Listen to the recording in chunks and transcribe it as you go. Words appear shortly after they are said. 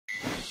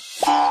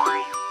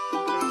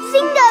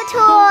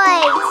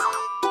toys!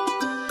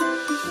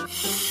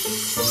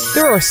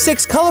 There are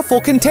 6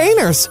 colorful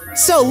containers!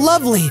 So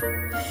lovely!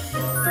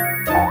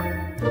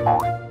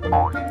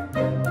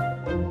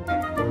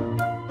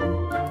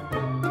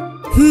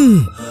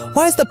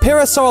 Why is the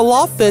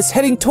Pachycephalosaurus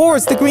heading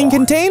towards the green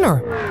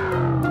container?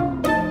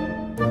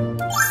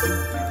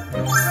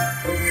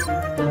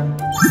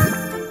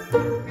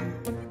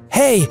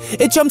 Hey,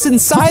 it jumps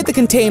inside the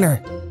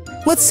container!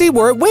 Let's see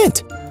where it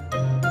went!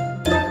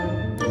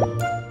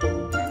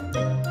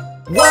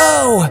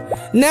 Whoa!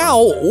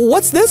 Now,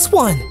 what's this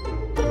one?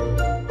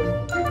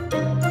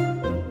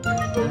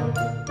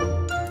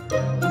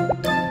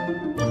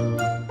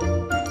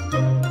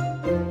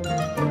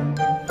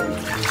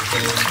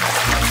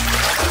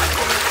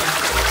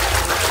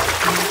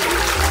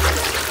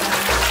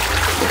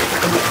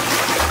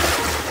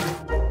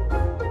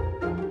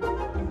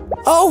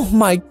 Oh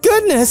my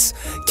goodness!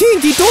 King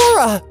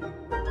Ghidorah!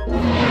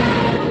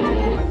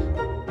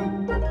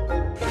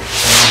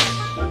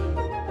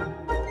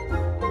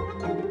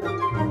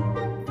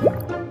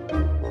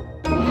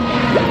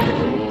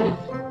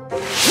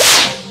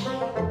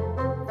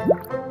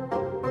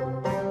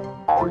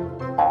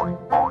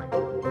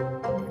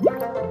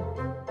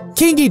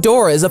 King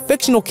Ghidorah is a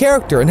fictional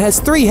character and has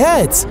 3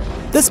 heads.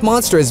 This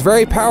monster is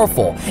very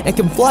powerful and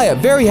can fly at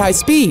very high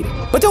speed.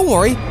 But don't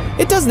worry,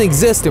 it doesn't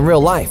exist in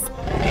real life.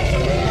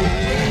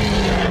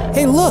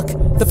 Hey look,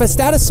 the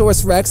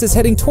Stegosaurus Rex is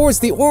heading towards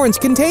the orange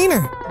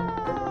container.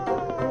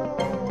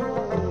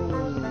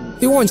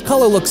 The orange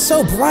color looks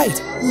so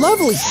bright,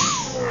 lovely.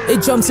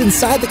 It jumps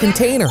inside the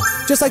container,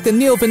 just like the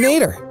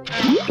Neovenator.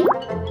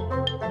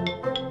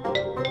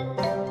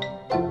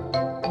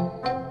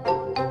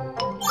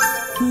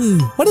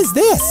 What is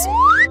this?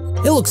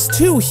 It looks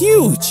too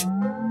huge.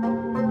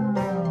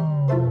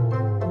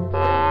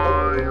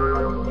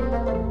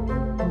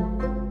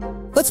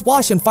 Let's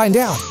wash and find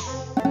out.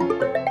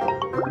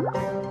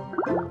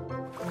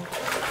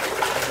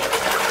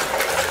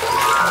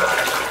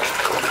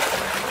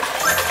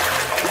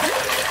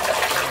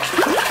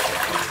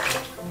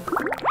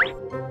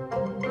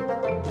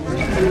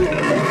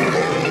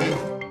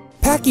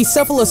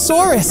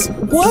 Pachycephalosaurus!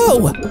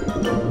 Whoa!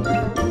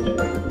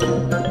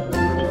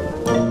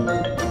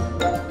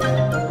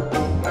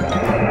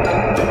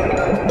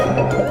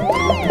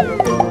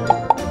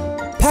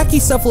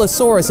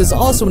 Pachycephalosaurus is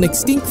also an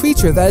extinct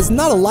creature that is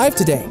not alive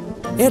today.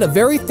 It had a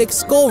very thick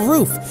skull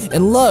roof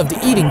and loved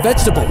eating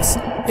vegetables.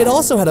 It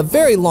also had a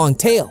very long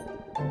tail.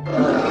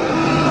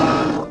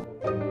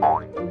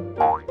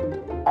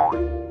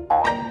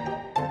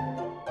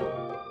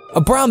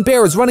 A brown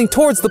bear is running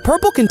towards the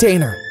purple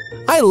container.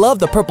 I love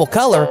the purple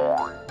color.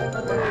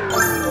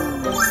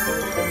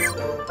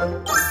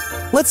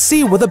 Let's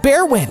see where the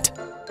bear went.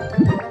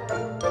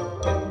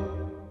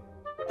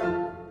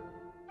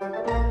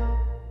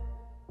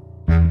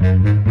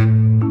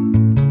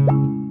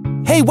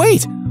 Hey,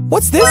 wait!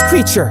 What's this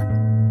creature?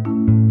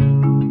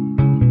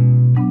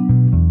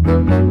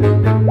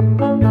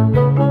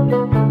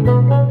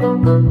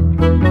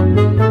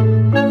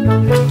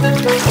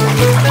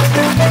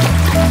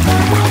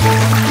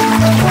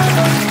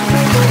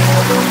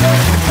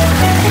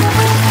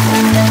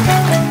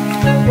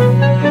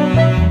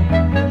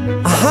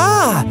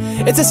 Aha!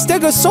 It's a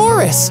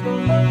Stegosaurus!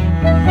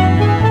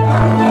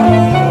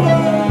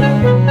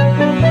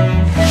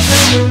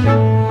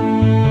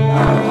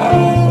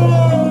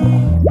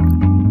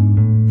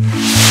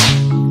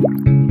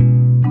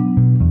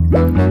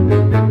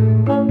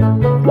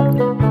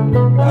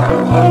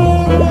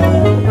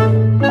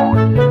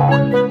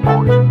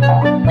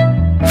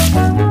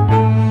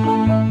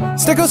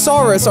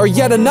 Stegosaurus are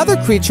yet another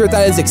creature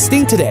that is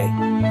extinct today.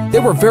 They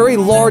were very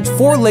large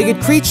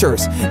 4-legged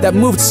creatures that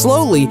moved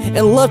slowly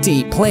and loved to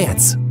eat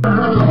plants.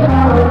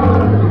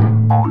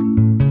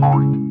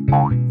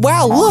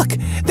 Wow, look!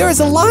 There is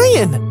a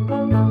lion!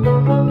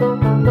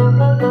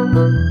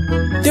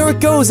 There it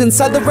goes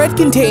inside the red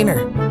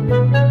container.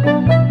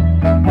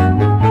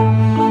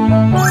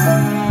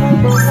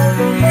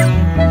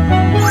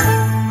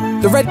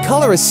 The red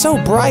color is so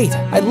bright.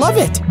 I love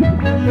it.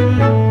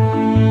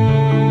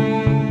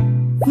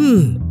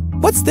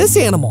 What's this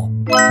animal?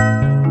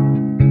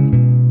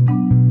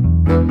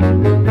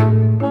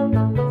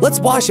 Let's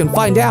wash and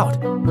find out.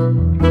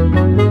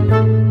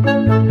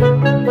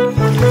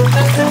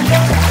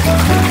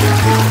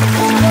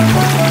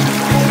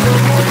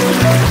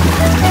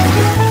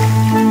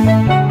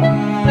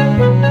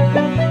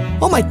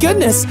 Oh my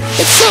goodness,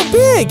 it's so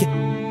big!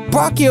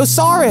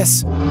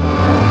 Brachiosaurus!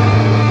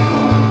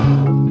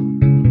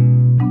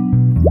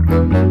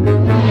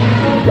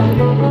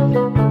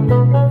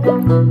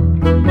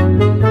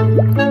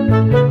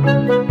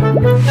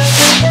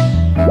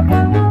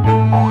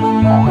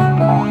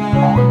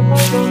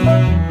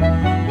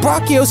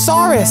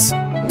 Brachiosaurus!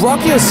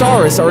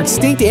 Brachiosaurus are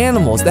extinct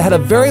animals that had a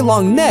very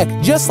long neck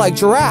just like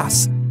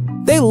giraffes.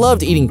 They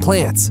loved eating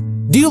plants.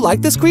 Do you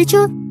like this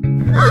creature?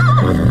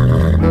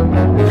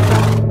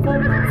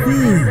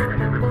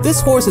 This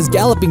horse is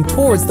galloping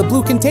towards the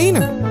blue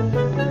container.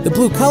 The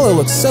blue color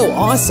looks so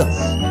awesome.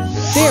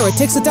 There, it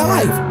takes a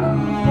dive.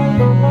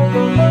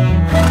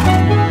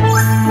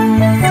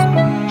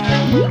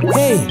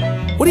 Hey,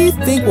 what do you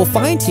think we'll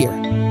find here?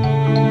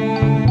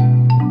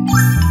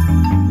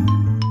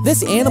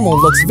 This animal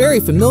looks very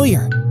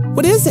familiar.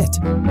 What is it?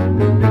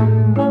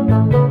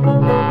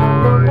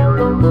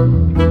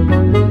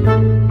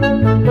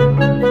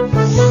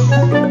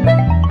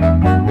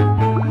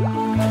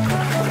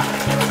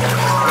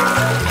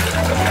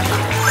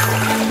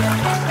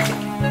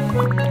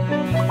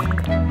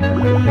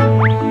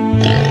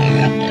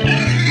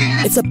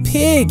 It's a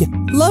pig!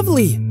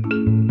 Lovely!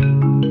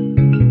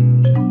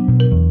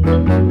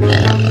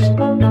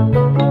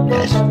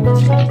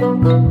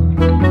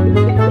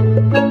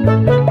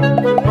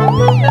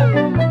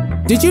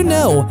 Did you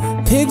know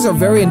pigs are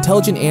very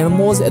intelligent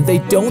animals and they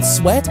don't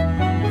sweat?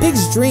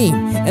 Pigs dream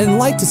and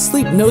like to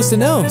sleep nose to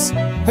nose.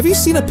 Have you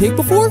seen a pig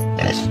before?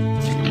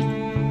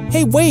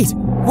 Hey, wait!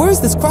 Where's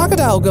this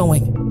crocodile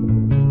going?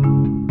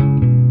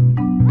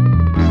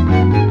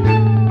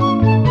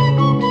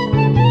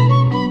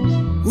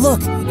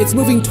 Look, it's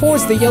moving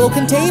towards the yellow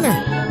container.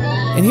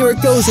 And here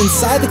it goes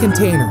inside the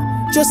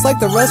container, just like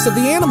the rest of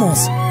the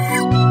animals.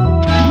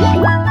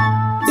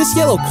 This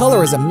yellow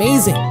color is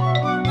amazing.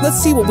 Let's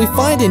see what we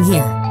find in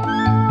here.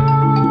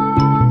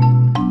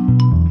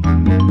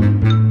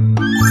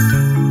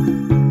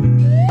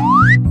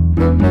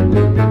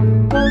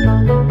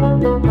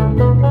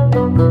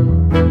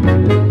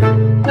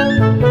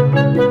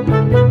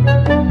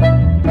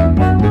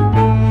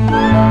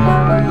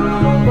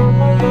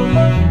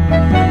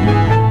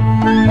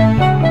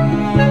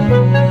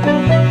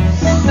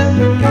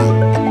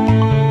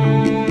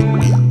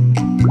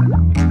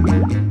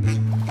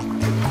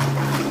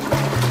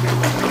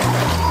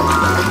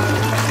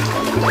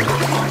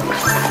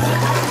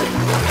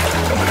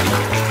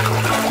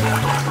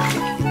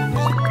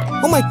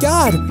 Oh my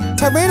God!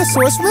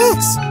 Tyrannosaurus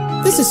Rex!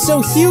 This is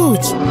so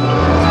huge!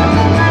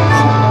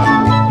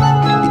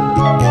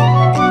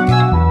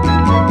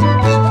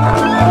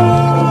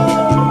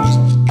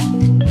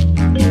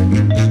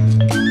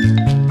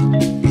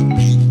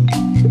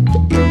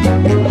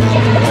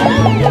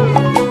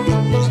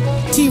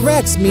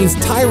 T-Rex means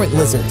tyrant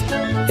lizard.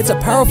 It's a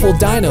powerful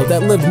dino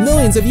that lived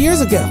millions of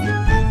years ago.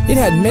 It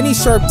had many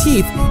sharp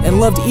teeth and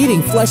loved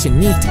eating flesh and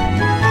meat.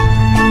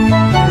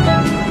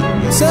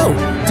 So,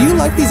 do you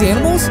like these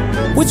animals?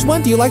 Which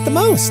one do you like the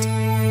most?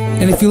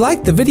 And if you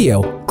liked the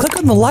video, click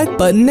on the like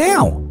button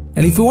now.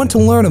 And if you want to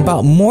learn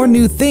about more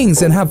new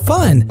things and have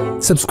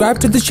fun, subscribe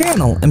to the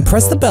channel and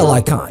press the bell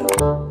icon.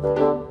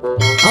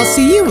 I'll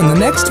see you in the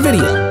next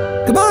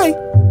video. Goodbye!